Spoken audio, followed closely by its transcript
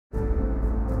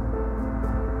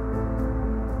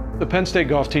The Penn State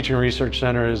Golf Teaching Research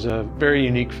Center is a very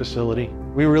unique facility.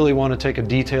 We really want to take a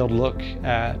detailed look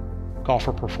at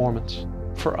golfer performance.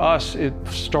 For us, it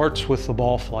starts with the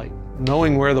ball flight.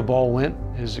 Knowing where the ball went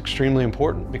is extremely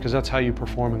important because that's how you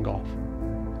perform in golf.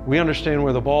 We understand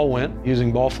where the ball went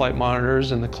using ball flight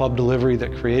monitors and the club delivery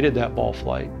that created that ball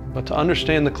flight. But to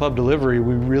understand the club delivery,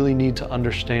 we really need to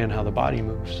understand how the body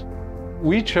moves.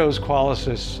 We chose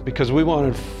Qualisys because we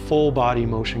wanted full body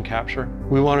motion capture.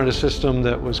 We wanted a system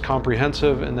that was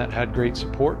comprehensive and that had great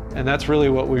support, and that's really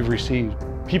what we've received.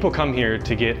 People come here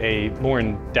to get a more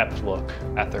in-depth look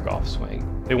at their golf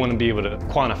swing. They want to be able to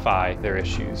quantify their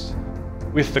issues.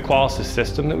 With the Qualisys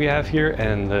system that we have here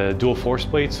and the dual force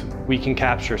plates, we can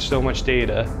capture so much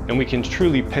data and we can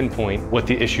truly pinpoint what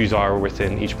the issues are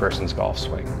within each person's golf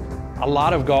swing. A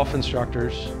lot of golf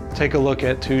instructors take a look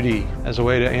at 2D as a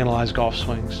way to analyze golf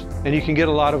swings. And you can get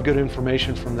a lot of good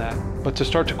information from that. But to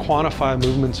start to quantify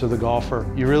movements of the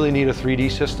golfer, you really need a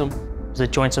 3D system. The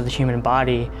joints of the human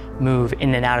body move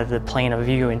in and out of the plane of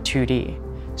view in 2D.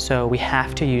 So we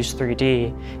have to use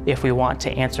 3D if we want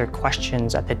to answer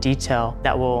questions at the detail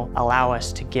that will allow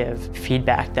us to give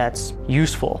feedback that's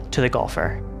useful to the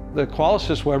golfer. The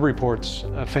Qualisys web report's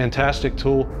a fantastic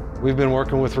tool. We've been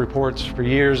working with reports for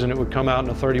years and it would come out in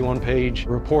a 31-page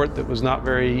report that was not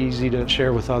very easy to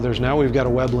share with others. Now we've got a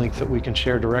web link that we can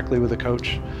share directly with a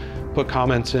coach, put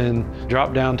comments in,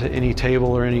 drop down to any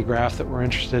table or any graph that we're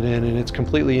interested in, and it's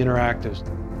completely interactive.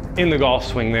 In the golf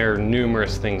swing, there are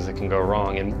numerous things that can go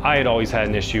wrong, and I had always had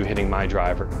an issue hitting my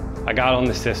driver. I got on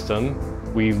the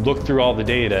system, we looked through all the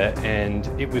data, and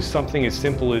it was something as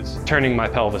simple as turning my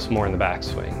pelvis more in the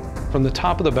backswing. From the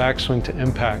top of the backswing to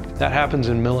impact, that happens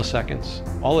in milliseconds.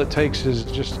 All it takes is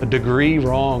just a degree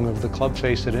wrong of the club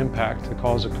face at impact to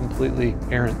cause a completely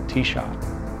errant tee shot.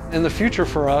 In the future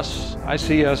for us, I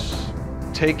see us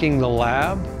taking the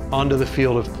lab onto the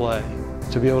field of play.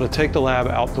 To be able to take the lab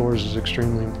outdoors is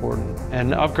extremely important.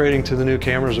 And upgrading to the new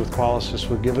cameras with Qualisys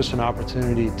would give us an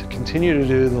opportunity to continue to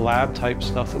do the lab type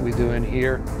stuff that we do in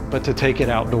here, but to take it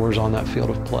outdoors on that field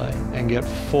of play and get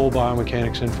full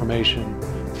biomechanics information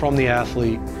from the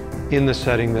athlete in the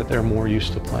setting that they're more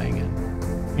used to playing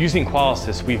in. Using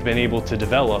Qualisys, we've been able to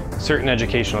develop certain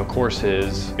educational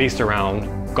courses based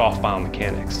around golf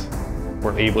biomechanics.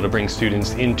 We're able to bring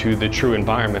students into the true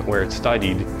environment where it's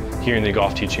studied here in the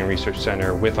Golf Teaching Research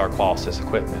Center with our Qualisys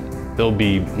equipment. They'll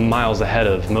be miles ahead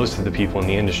of most of the people in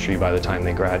the industry by the time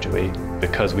they graduate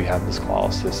because we have this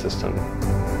Qualisys system.